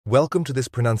Welcome to this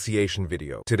pronunciation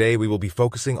video. Today we will be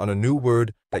focusing on a new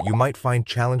word that you might find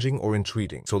challenging or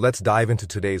intriguing. So let's dive into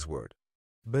today's word.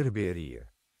 Barbearia.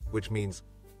 Which means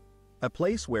a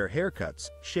place where haircuts,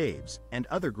 shaves, and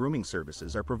other grooming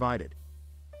services are provided.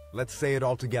 let's say it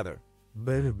all together.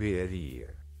 Barbearia.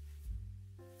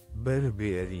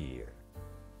 Barbearia.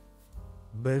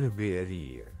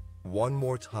 Barbearia. One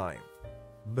more time.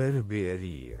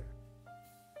 Barbearia.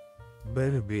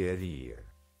 Barbearia.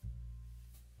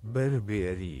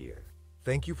 Barbearia.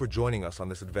 Thank you for joining us on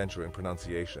this adventure in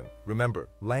pronunciation. Remember,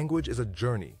 language is a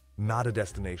journey, not a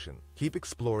destination. Keep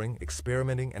exploring,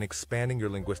 experimenting, and expanding your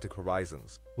linguistic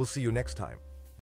horizons. We'll see you next time.